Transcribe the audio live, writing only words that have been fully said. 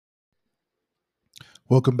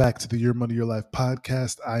Welcome back to the Your Money, Your Life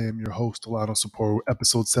podcast. I am your host, Alano Sapporo.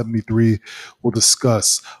 Episode 73. We'll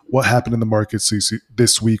discuss what happened in the markets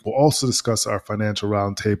this week. We'll also discuss our financial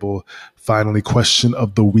roundtable. Finally, question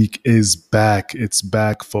of the week is back. It's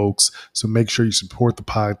back, folks. So make sure you support the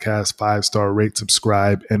podcast, 5-star rate,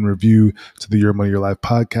 subscribe, and review to the Your Money, Your Life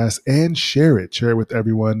podcast, and share it. Share it with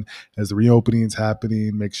everyone as the reopening is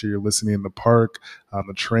happening. Make sure you're listening in the park, on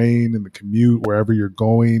the train, in the commute, wherever you're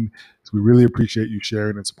going. So we really appreciate you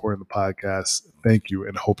sharing and supporting the podcast. Thank you,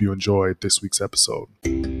 and hope you enjoyed this week's episode.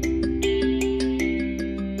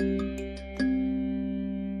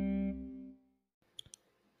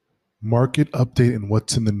 Market update and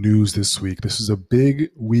what's in the news this week. This is a big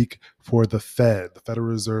week for the Fed. The Federal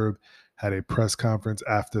Reserve had a press conference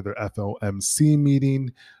after their FOMC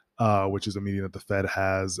meeting, which is a meeting that the Fed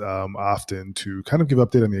has often to kind of give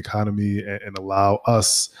update on the economy and allow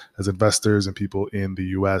us as investors and people in the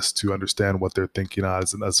U.S. to understand what they're thinking on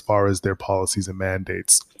as far as their policies and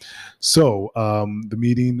mandates. So the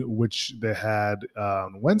meeting, which they had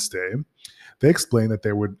on Wednesday, they explained that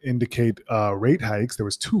they would indicate rate hikes. There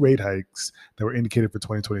was 2 rate hikes that were indicated for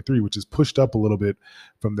 2023, which is pushed up a little bit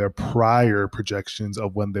from their prior projections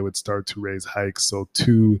of when they would start to raise hikes. So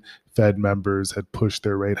 2 Fed members had pushed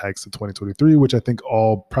their rate hikes to 2023, which I think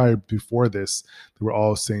all prior before this, they were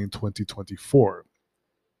all saying 2024.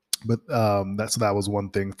 But that was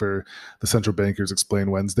one thing for the central bankers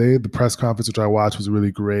explained Wednesday. The press conference, which I watched, was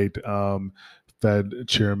really great. Fed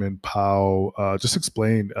Chairman Powell just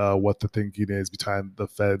explained what the thinking is behind the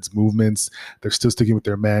Fed's movements. They're still sticking with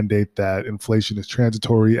their mandate that inflation is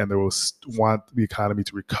transitory and they will want the economy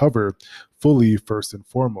to recover fully first and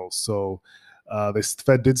foremost. So the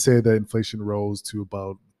Fed did say that inflation rose to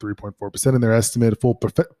about 3.4% in their estimate, a full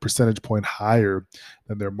percentage point higher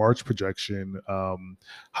than their March projection.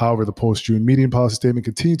 However, the post-June meeting policy statement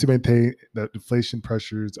continued to maintain that inflation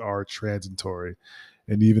pressures are transitory.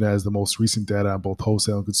 And even as the most recent data on both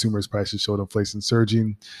wholesale and consumers prices showed inflation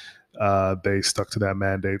surging, they stuck to that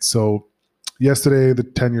mandate. So yesterday, the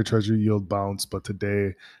 10-year Treasury yield bounced, but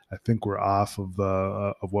today I think we're off of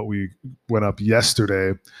what we went up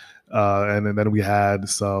yesterday. And then we had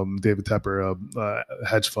some David Tepper, a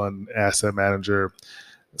hedge fund asset manager,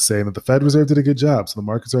 saying that the Fed Reserve did a good job. So the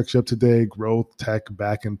markets are actually up today. Growth, tech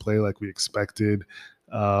back in play like we expected.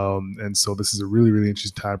 And so this is a really, really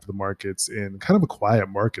interesting time for the markets in kind of a quiet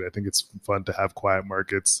market. I think it's fun to have quiet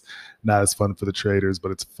markets, not as fun for the traders,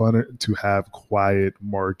 but it's fun to have quiet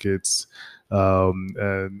markets.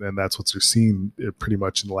 And that's what you're seeing pretty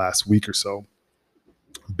much in the last week or so.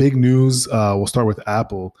 Big news. We'll start with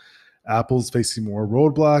Apple. Apple's facing more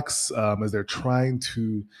roadblocks as they're trying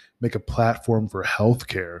to make a platform for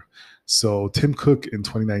healthcare. So Tim Cook in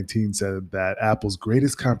 2019 said that Apple's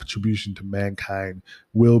greatest contribution to mankind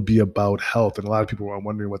will be about health. And a lot of people are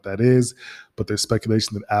wondering what that is, but there's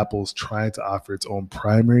speculation that Apple's trying to offer its own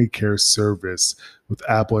primary care service with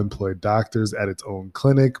Apple-employed doctors at its own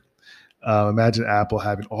clinic. Imagine Apple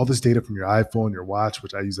having all this data from your iPhone, your watch,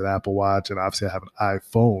 which I use an Apple Watch, and obviously I have an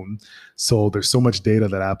iPhone. So there's so much data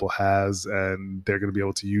that Apple has, and they're going to be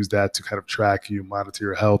able to use that to kind of track you, monitor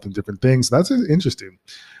your health and different things. So that's interesting.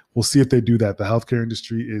 We'll see if they do that. The healthcare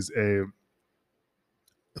industry is a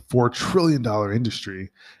 $4 trillion industry.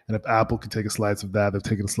 And if Apple could take a slice of that, they've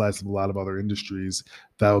taken a slice of a lot of other industries.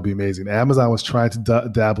 That would be amazing. Amazon was trying to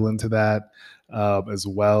dabble into that as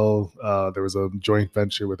well. There was a joint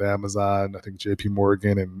venture with Amazon, I think JP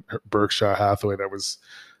Morgan and Berkshire Hathaway, that was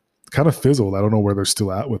kind of fizzled. I don't know where they're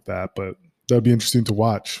still at with that, but that'd be interesting to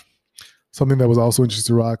watch. Something that was also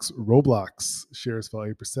interesting to watch, Roblox shares fell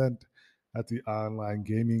 8%. At the online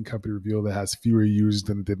gaming company revealed that has fewer users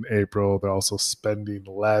than it did in April. They're also spending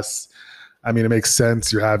less. I mean, it makes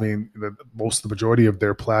sense. You're having the majority of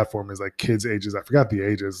their platform is like kids ages. I forgot the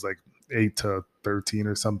ages, like 8 to 13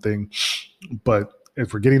 or something. But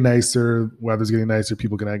if we're getting nicer, weather's getting nicer,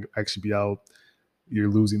 people can actually be out. You're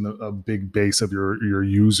losing a big base of your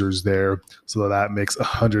users there. So that makes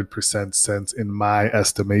 100% sense in my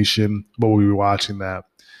estimation. But we'll be watching that.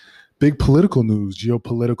 Big political news,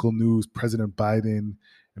 geopolitical news. President Biden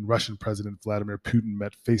and Russian President Vladimir Putin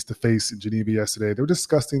met face-to-face in Geneva yesterday. They were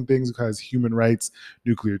discussing things as human rights,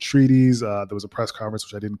 nuclear treaties. There was a press conference,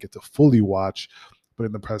 which I didn't get to fully watch. But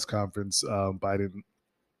in the press conference, Biden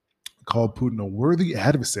called Putin a worthy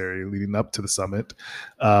adversary leading up to the summit.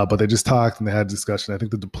 But they just talked and they had a discussion. I think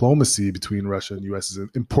the diplomacy between Russia and the U.S. is an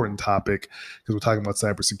important topic because we're talking about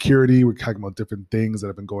cybersecurity. We're talking about different things that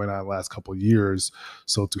have been going on the last couple of years.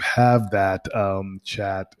 So to have that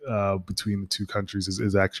chat between the two countries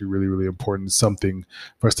is actually really, really important. It's something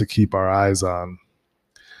for us to keep our eyes on.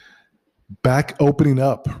 Back opening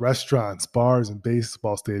up restaurants, bars, and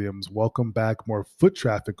baseball stadiums. Welcome back more foot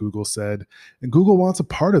traffic, Google said. And Google wants a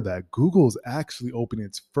part of that. Google is actually opening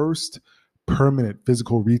its first permanent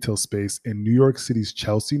physical retail space in New York City's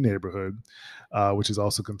Chelsea neighborhood, which is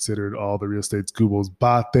also considered all the real estates Google's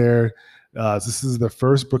bought there. This is the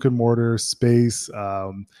first brick and mortar space.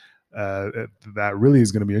 Uh, that really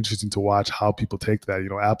is going to be interesting to watch how people take that. You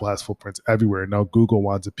know, Apple has footprints everywhere. Now Google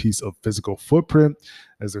wants a piece of physical footprint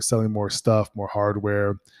as they're selling more stuff, more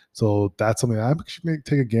hardware. So that's something I actually may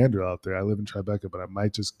take a gander out there. I live in Tribeca, but I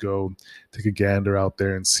might just go take a gander out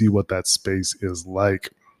there and see what that space is like.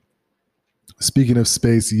 Speaking of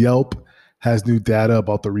space, Yelp has new data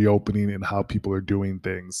about the reopening and how people are doing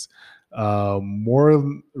things.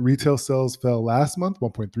 More retail sales fell last month,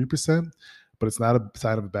 1.3%, but it's not a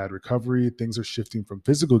sign of a bad recovery. Things are shifting from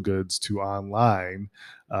physical goods to online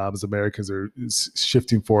as Americans are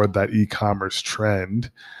shifting forward that e-commerce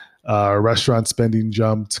trend. Restaurant spending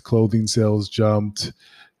jumped, clothing sales jumped.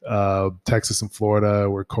 Texas and Florida,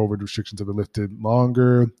 where COVID restrictions have been lifted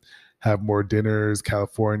longer, have more dinners.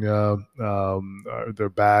 California, they're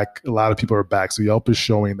back. A lot of people are back. So Yelp is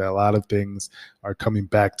showing that a lot of things are coming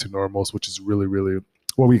back to normal, which is really, really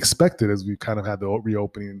what we expected as we kind of had the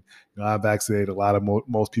reopening. You know, I'm vaccinated. A lot of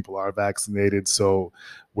most people are vaccinated. So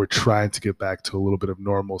we're trying to get back to a little bit of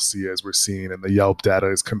normalcy as we're seeing, and the Yelp data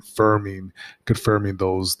is confirming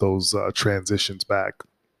those transitions back.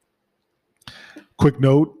 Quick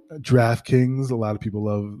note: DraftKings. A lot of people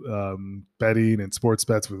love betting and sports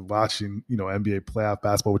bets with watching, NBA playoff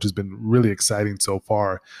basketball, which has been really exciting so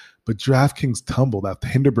far. But DraftKings tumbled after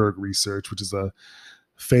Hindenburg Research, which is a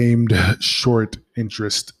famed short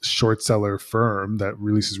interest short seller firm that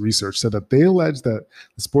releases research, said that they allege that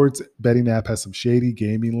the sports betting app has some shady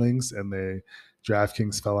gaming links, and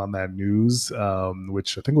DraftKings fell on that news,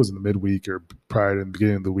 which I think was in the midweek or prior to the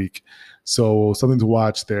beginning of the week. So something to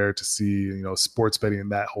watch there to see, sports betting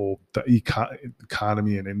and the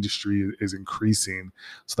economy and industry is increasing.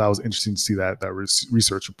 So that was interesting to see that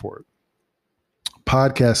research report.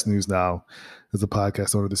 Podcast news now. As a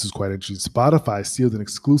podcast owner, this is quite interesting. Spotify sealed an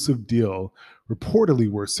exclusive deal, reportedly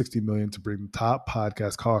worth $60 million, to bring top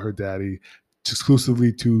podcast Call Her Daddy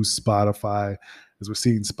exclusively to Spotify. As we're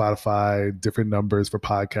seeing Spotify, different numbers for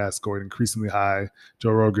podcasts going increasingly high.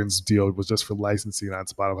 Joe Rogan's deal was just for licensing on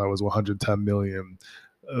Spotify was $110 million.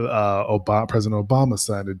 President Obama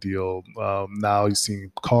signed a deal. Now you're seeing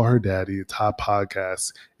Call Her Daddy, a top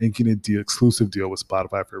podcast, inking a exclusive deal with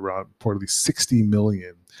Spotify for around reportedly $60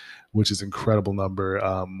 million, which is an incredible number.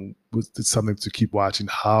 It's something to keep watching,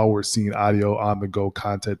 how we're seeing audio on the go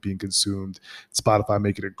content being consumed. Spotify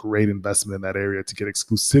making a great investment in that area to get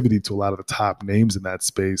exclusivity to a lot of the top names in that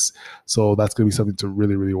space. So that's going to be something to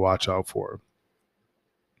really, really watch out for.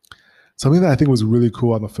 Something that I think was really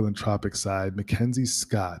cool on the philanthropic side, Mackenzie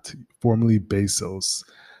Scott, formerly Bezos,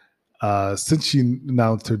 since she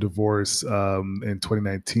announced her divorce in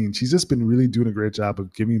 2019, she's just been really doing a great job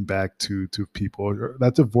of giving back to people.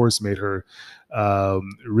 That divorce made her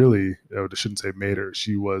really, I shouldn't say made her,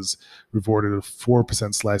 she was rewarded a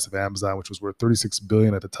 4% slice of Amazon, which was worth $36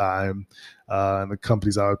 billion at the time. And the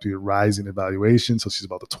company's obviously rising in valuation. So she's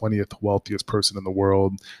about the 20th wealthiest person in the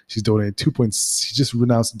world. She's donating she just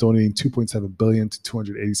announced donating $2.7 billion to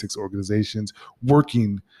 286 organizations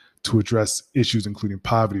working to address issues including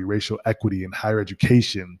poverty, racial equity, and higher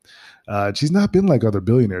education. She's not been like other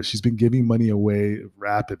billionaires. She's been giving money away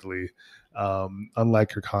rapidly.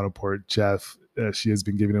 Unlike her counterpart, Jeff, she has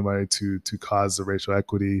been giving money to cause the racial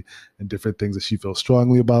equity and different things that she feels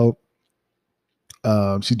strongly about.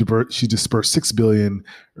 She dispersed $6 billion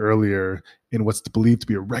earlier in what's believed to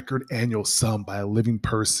be a record annual sum by a living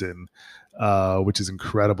person, which is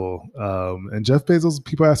incredible. And Jeff Bezos,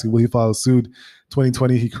 people are asking, will he follow suit?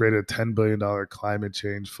 2020, he created a $10 billion climate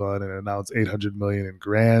change fund and announced $800 million in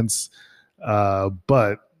grants.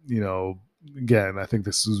 But again, I think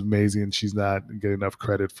this is amazing, and she's not getting enough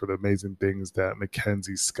credit for the amazing things that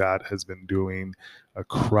Mackenzie Scott has been doing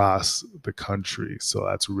across the country. So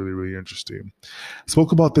that's really, really interesting. I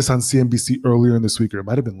spoke about this on CNBC earlier in this week, or it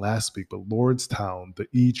might have been last week, but Lordstown, the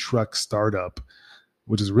e-truck startup,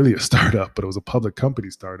 which is really a startup, but it was a public company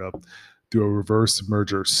startup, through a reverse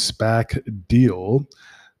merger SPAC deal.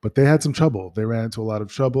 But they had some trouble. They ran into a lot of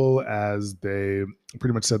trouble as they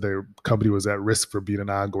pretty much said their company was at risk for being an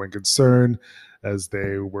ongoing concern, as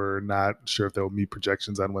they were not sure if they'll meet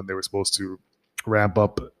projections on when they were supposed to ramp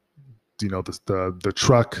up, the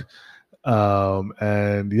truck.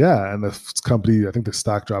 And the company, I think the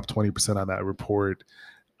stock dropped 20% on that report.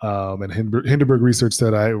 And Hindenburg Research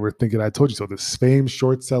said, we're thinking, I told you so. The famed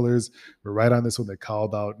short sellers were right on this one. They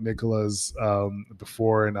called out Nicola's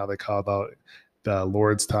before, and now they called out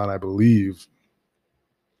Lordstown, I believe.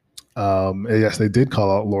 Yes, they did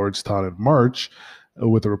call out Lordstown in March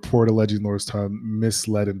with a report alleging Lordstown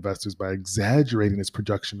misled investors by exaggerating its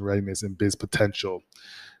production readiness and biz potential.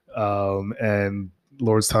 And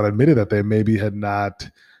Lordstown admitted that they maybe had not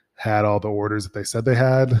had all the orders that they said they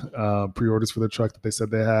had, pre-orders for the truck that they said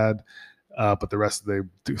they had, but the rest of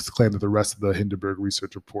they claimed that the rest of the Hindenburg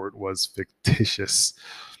research report was fictitious.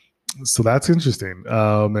 So that's interesting.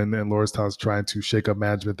 And Lordstown's trying to shake up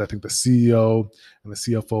management. I think the CEO and the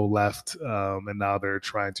CFO left, and now they're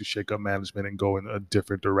trying to shake up management and go in a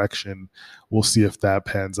different direction. We'll see if that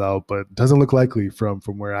pans out, but it doesn't look likely from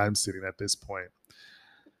where I'm sitting at this point.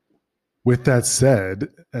 With that said,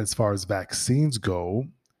 as far as vaccines go,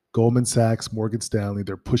 Goldman Sachs, Morgan Stanley,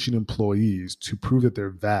 they're pushing employees to prove that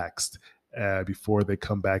they're vaxxed before they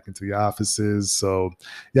come back into the offices. So,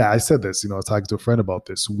 yeah, I said this, I was talking to a friend about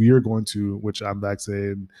this. We are going to, which I'm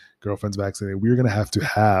vaccinated, girlfriend's vaccinated, we're going to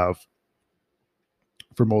have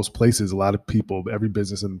for most places, a lot of people, every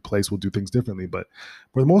business and place will do things differently. But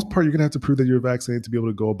for the most part, you're going to have to prove that you're vaccinated to be able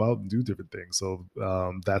to go about and do different things. So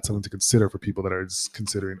that's something to consider for people that are just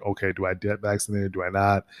considering, okay, do I get vaccinated? Do I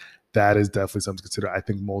not? That is definitely something to consider. I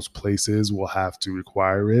think most places will have to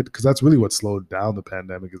require it because that's really what slowed down the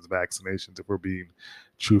pandemic is vaccinations, if we're being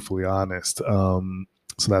truthfully honest. So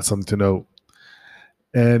that's something to note.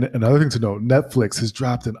 And another thing to note, Netflix has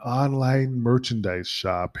dropped an online merchandise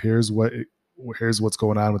shop. Here's what's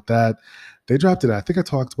going on with that. They dropped it. I think I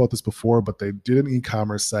talked about this before, but they did an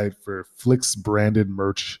e-commerce site for Flix branded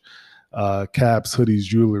merch, caps, hoodies,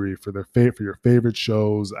 jewelry for your favorite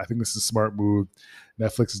shows. I think this is a smart move.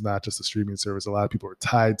 Netflix is not just a streaming service. A lot of people are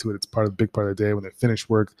tied to it. It's part of the big part of the day when they finish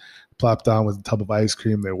work, plop down with a tub of ice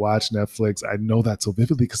cream, they watch Netflix. I know that so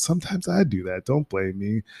vividly because sometimes I do that. Don't blame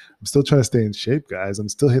me. I'm still trying to stay in shape, guys. I'm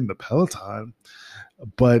still hitting the Peloton.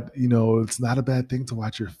 But, it's not a bad thing to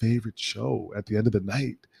watch your favorite show at the end of the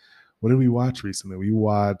night. What did we watch recently? We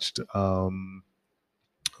watched, it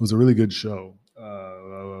was a really good show.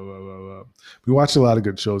 We watched a lot of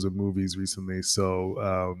good shows and movies recently.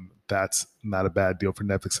 So that's not a bad deal for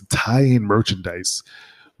Netflix to tie in merchandise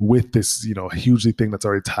with this, hugely thing that's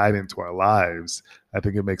already tied into our lives. I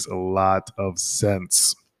think it makes a lot of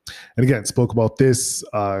sense. And again, spoke about this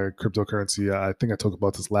cryptocurrency. I think I talked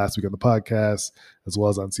about this last week on the podcast, as well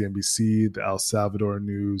as on CNBC, the El Salvador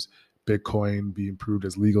news, Bitcoin being approved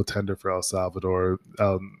as legal tender for El Salvador,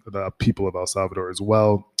 the people of El Salvador as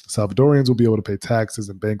well. Salvadorians will be able to pay taxes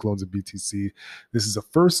and bank loans in BTC. This is a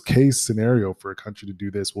first case scenario for a country to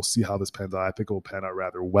do this. We'll see how this pans out. I think it will pan out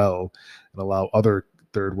rather well and allow other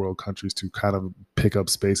third world countries to kind of pick up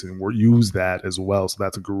space and use that as well. So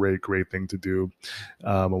that's a great thing to do.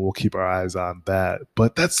 And we'll keep our eyes on that.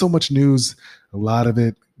 But that's so much news, a lot of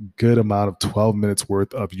it, good amount of 12 minutes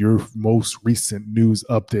worth of your most recent news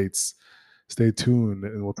updates. Stay tuned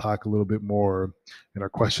and we'll talk a little bit more in our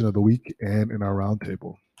question of the week and in our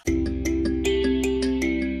roundtable.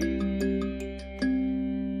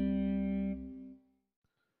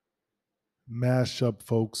 Mash up,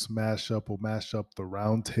 folks. We'll mash up the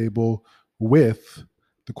roundtable with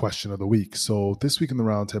the question of the week. So this week in the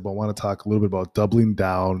roundtable, I want to talk a little bit about doubling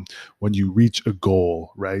down when you reach a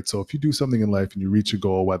goal, right? So if you do something in life and you reach a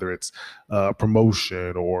goal, whether it's a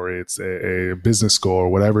promotion or it's a business goal or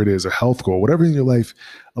whatever it is, a health goal, whatever in your life,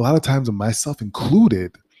 a lot of times, and myself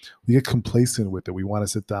included, we get complacent with it. We want to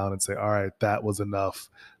sit down and say, all right, that was enough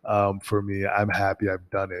for me. I'm happy I've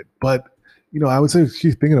done it. But I would say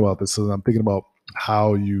keep thinking about this. So I'm thinking about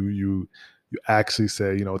how you actually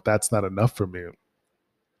say, that's not enough for me.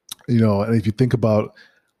 And if you think about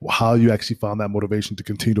how you actually found that motivation to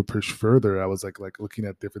continue to push further, I was like looking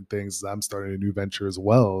at different things. I'm starting a new venture as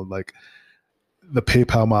well, like the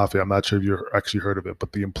PayPal Mafia. I'm not sure if you've actually heard of it,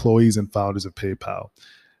 but the employees and founders of PayPal.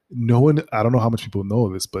 I don't know how much people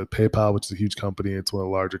know this, but PayPal, which is a huge company, it's one of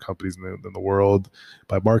the larger companies in the world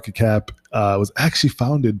by market cap, was actually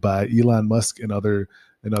founded by Elon Musk and other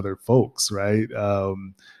folks, right?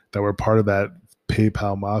 That were part of that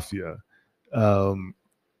PayPal mafia.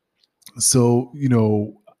 So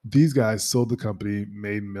these guys sold the company,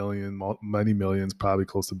 made many millions, probably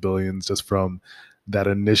close to billions, just from that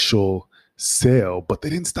initial sale. But they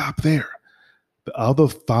didn't stop there. The other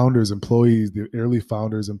founders, employees, the early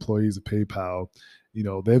founders, employees of PayPal,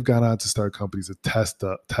 they've gone on to start companies at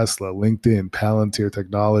Tesla, LinkedIn, Palantir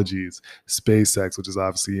Technologies, SpaceX, which is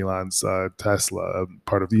obviously Elon's Tesla,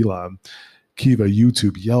 part of Elon, Kiva,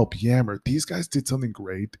 YouTube, Yelp, Yammer. These guys did something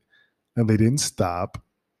great, and they didn't stop.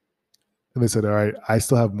 And they said, all right, I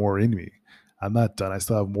still have more in me. I'm not done. I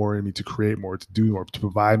still have more in me to create more, to do more, to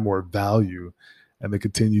provide more value. And they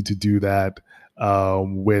continue to do that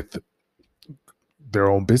with their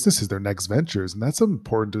own businesses, their next ventures. And that's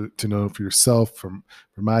important to know for yourself, for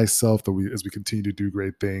myself, that we, as we continue to do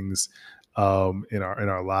great things in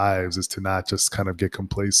our lives, is to not just kind of get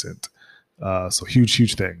complacent. So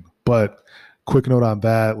huge thing. But quick note on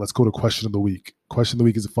that. Let's go to question of the week. Question of the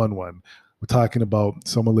week is a fun one. We're talking about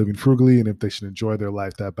someone living frugally and if they should enjoy their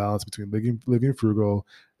life. That balance between living frugal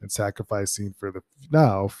and sacrificing for the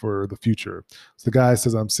now for the future. So the guy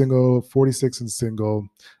says, I'm single, 46 and single.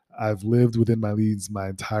 I've lived within my leads my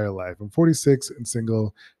entire life. I'm 46 and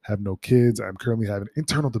single, have no kids. I'm currently having an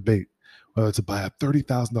internal debate whether to buy a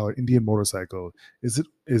 $30,000 Indian motorcycle. It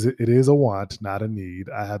is a want, not a need.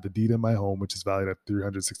 I have the deed in my home, which is valued at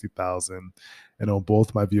 $360,000, and own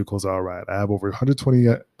both my vehicles all right. I have over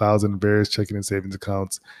 120,000 in various checking and savings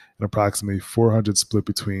accounts, and approximately 400 split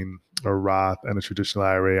between a Roth and a traditional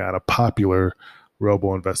IRA on a popular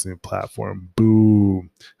robo investing platform. Boo.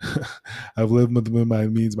 I've lived within my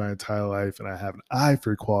means my entire life, and I have an eye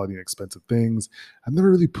for quality and expensive things. I've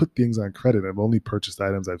never really put things on credit. I've only purchased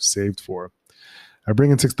items I've saved for. I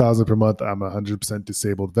bring in $6,000 per month. I'm a 100%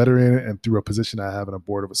 disabled veteran, and through a position I have on a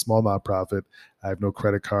board of a small nonprofit, I have no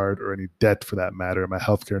credit card or any debt for that matter. My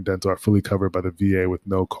healthcare and dental are fully covered by the VA with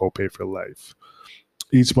no copay for life.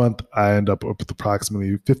 Each month, I end up with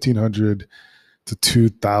approximately $1,500 to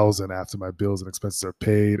 $2,000 after my bills and expenses are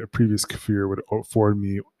paid. A previous career would afford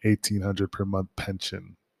me $1,800 per month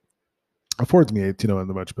pension. Affords me $1,800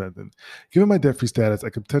 much pension. Given my debt-free status, I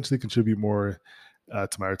could potentially contribute more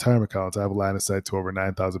to my retirement accounts. I have a line of sight to over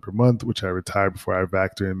 $9,000 per month, which I retire before I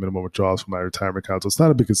factor in minimum withdrawals from my retirement account. So it's not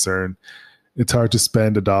a big concern. It's hard to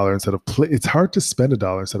spend a dollar instead of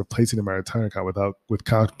placing in my retirement account with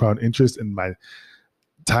compound interest in my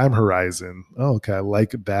time horizon. Oh, okay, I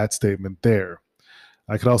like that statement there.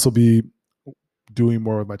 I could also be doing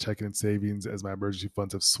more with my checking and savings as my emergency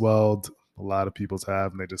funds have swelled. A lot of people's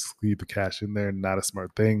have, and they just leave the cash in there. Not a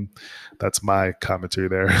smart thing. That's my commentary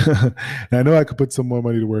there. And I know I could put some more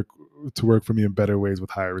money to work for me in better ways with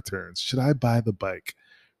higher returns. Should I buy the bike?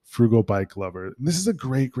 Frugal bike lover. And this is a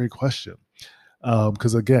great question.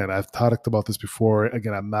 Because again, I've talked about this before.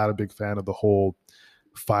 Again, I'm not a big fan of the whole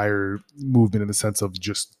fire movement in the sense of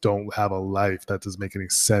just don't have a life. That doesn't make any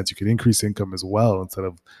sense. You can increase income as well instead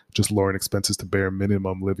of just lowering expenses to bare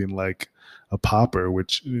minimum, living like a pauper,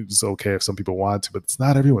 which is okay if some people want to, but it's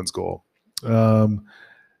not everyone's goal.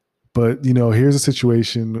 But here's a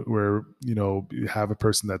situation where you have a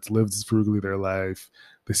person that's lived frugally their life.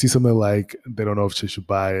 They see something they like, they don't know if they should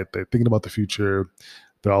buy it. They're thinking about the future.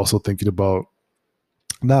 They're also thinking about,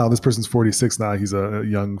 now this person's 46 now. He's a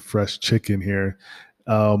young, fresh chicken here.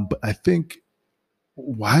 But I think,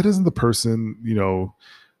 why doesn't the person,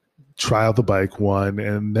 try out the bike one,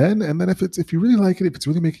 and then if you really like it, if it's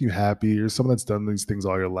really making you happy, you're someone that's done these things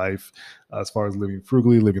all your life, as far as living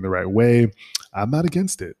frugally, living the right way, I'm not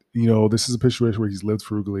against it. This is a situation where he's lived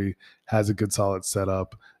frugally, has a good solid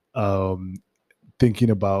setup. Thinking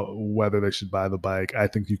about whether they should buy the bike, I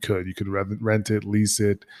think you could rent it, lease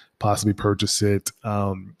it, possibly purchase it,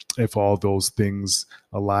 if all those things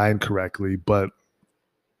align correctly. But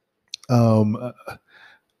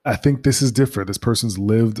I think this is different. This person's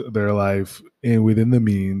lived their life within the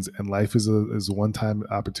means, and life is a one-time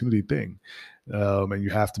opportunity thing. And you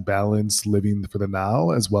have to balance living for the now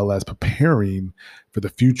as well as preparing for the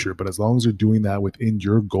future. But as long as you're doing that within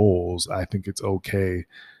your goals, I think it's okay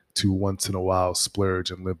to once in a while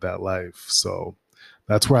splurge and live that life. So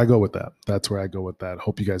that's where I go with that.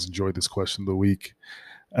 Hope you guys enjoyed this question of the week.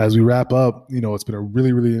 As we wrap up, it's been a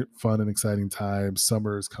really fun and exciting time.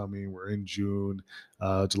 Summer is coming. We're in June.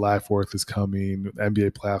 July 4th is coming.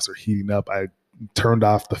 NBA playoffs are heating up. I turned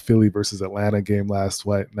off the Philly versus Atlanta game last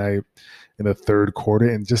night in the third quarter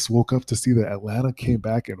and just woke up to see that Atlanta came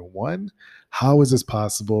back and won. How is this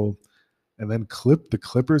possible? And then the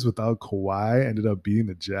Clippers without Kawhi ended up beating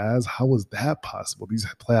the Jazz. How was that possible? These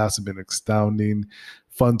playoffs have been astounding,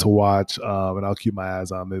 fun to watch, and I'll keep my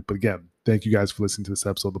eyes on it. But again, thank you guys for listening to this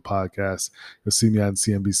episode of the podcast. You'll see me on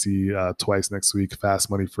CNBC twice next week, Fast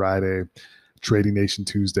Money Friday, Trading Nation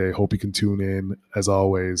Tuesday. Hope you can tune in. As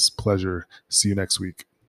always, pleasure. See you next week.